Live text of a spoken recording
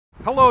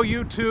Hello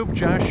YouTube,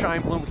 Josh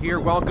Scheinblum here.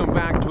 Welcome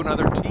back to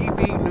another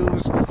TV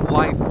News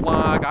Life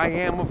vlog. I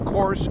am, of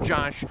course,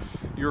 Josh,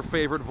 your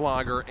favorite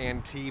vlogger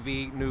and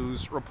TV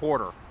news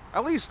reporter.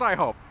 At least I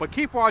hope, but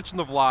keep watching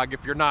the vlog.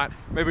 If you're not,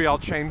 maybe I'll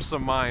change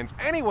some minds.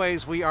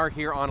 Anyways, we are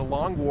here on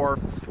Long Wharf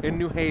in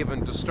New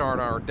Haven to start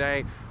our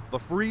day. The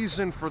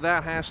reason for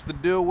that has to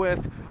do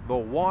with the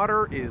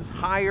water is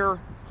higher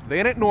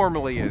than it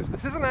normally is.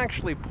 This isn't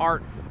actually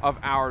part of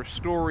our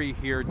story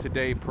here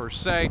today per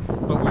se,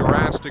 but we were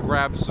asked to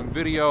grab some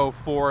video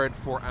for it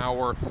for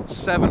our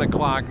 7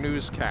 o'clock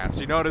newscast.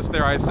 You notice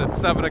there I said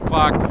 7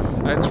 o'clock.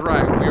 That's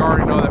right, we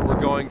already know that we're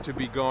going to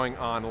be going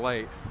on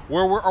late.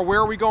 Where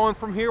are we going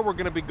from here? We're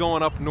going to be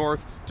going up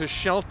north to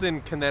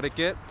Shelton,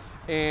 Connecticut,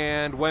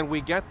 and when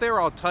we get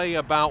there, I'll tell you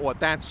about what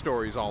that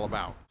story is all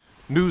about.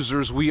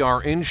 Newsers, we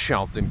are in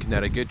Shelton,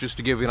 Connecticut. Just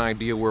to give you an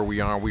idea where we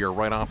are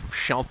right off of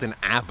Shelton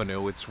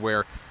Avenue. It's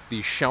where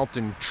the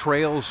Shelton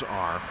trails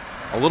are.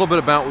 A little bit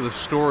about the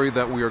story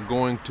that we are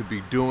going to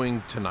be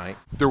doing tonight.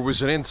 There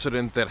was an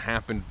incident that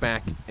happened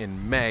back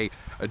in May.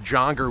 A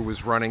jogger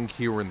was running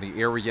here in the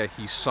area.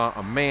 He saw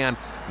a man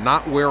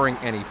not wearing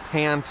any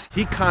pants.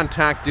 He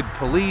contacted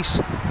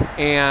police,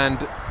 and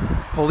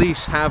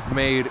police have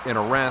made an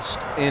arrest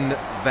in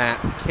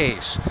that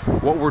case.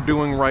 What we're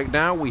doing right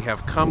now, we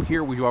have come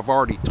here. We have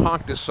already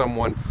talked to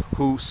someone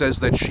who says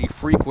that she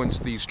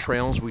frequents these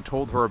trails. We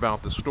told her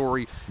about the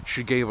story.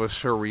 She gave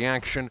us her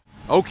reaction.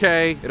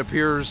 Okay, it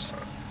appears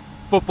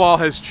football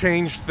has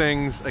changed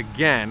things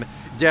again.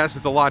 Yes,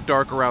 it's a lot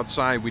darker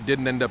outside. We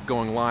didn't end up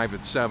going live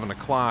at 7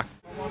 o'clock.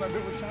 All I want to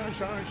do is shine,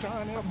 shine,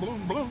 shine, and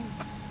bloom, bloom.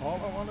 All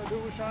I want to do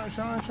is shine,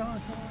 shine, shine,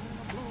 shine,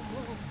 and bloom,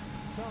 bloom,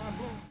 shine,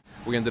 bloom.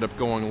 We ended up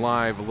going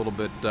live a little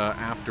bit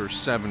after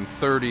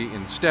 7:30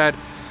 instead.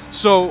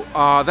 So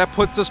that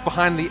puts us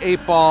behind the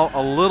 8 ball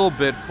a little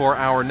bit for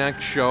our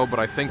next show, but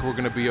I think we're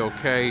going to be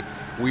okay.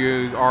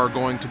 We are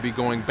going to be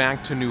going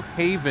back to New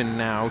Haven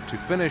now to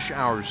finish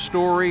our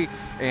story,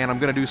 and I'm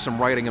going to do some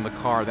writing in the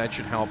car. That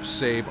should help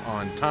save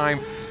on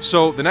time.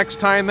 So the next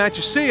time that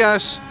you see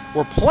us,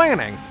 we're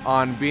planning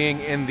on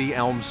being in the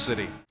Elm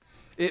City.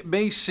 It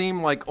may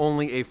seem like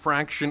only a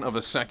fraction of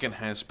a second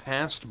has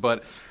passed,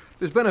 but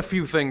there's been a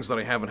few things that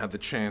I haven't had the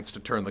chance to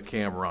turn the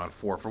camera on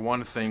for. For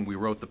one thing, we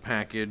wrote the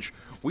package,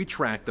 we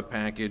tracked the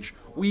package,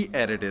 we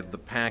edited the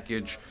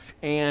package,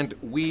 and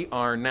we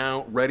are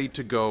now ready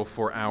to go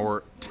for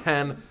our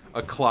 10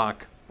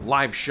 o'clock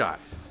live shot.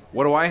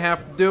 What do I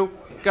have to do?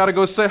 Gotta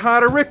go say hi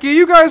to Ricky.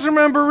 You guys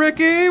remember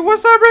Ricky?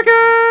 What's up, Ricky?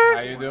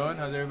 How you doing?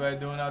 How's everybody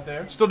doing out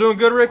there? Still doing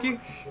good, Ricky?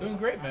 Doing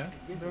great, man.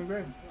 Doing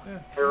great. Yeah.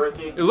 Hey,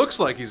 Ricky. It looks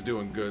like he's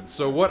doing good.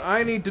 So what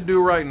I need to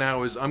do right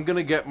now is I'm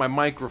gonna get my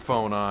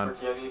microphone on,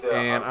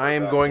 and I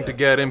am going to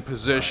get in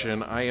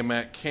position. I am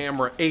at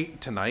camera 8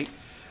 tonight.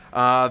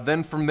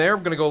 Then from there,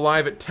 I'm going to go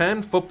live at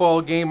 10, football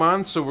game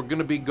on, so we're going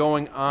to be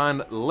going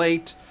on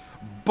late.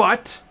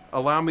 But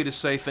allow me to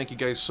say thank you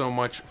guys so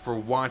much for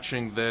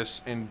watching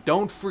this, and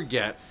don't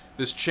forget,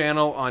 this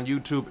channel on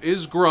YouTube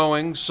is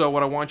growing, so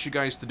what I want you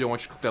guys to do, I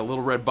want you to click that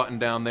little red button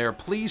down there.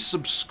 Please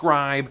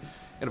subscribe,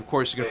 and of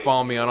course you can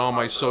follow me on all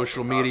my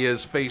social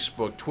medias,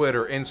 Facebook,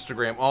 Twitter,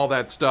 Instagram, all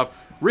that stuff.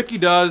 Ricky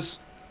does.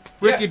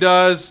 Ricky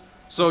does.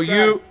 So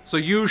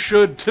you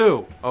should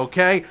too,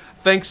 okay?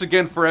 Thanks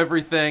again for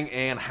everything,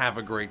 and have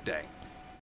a great day.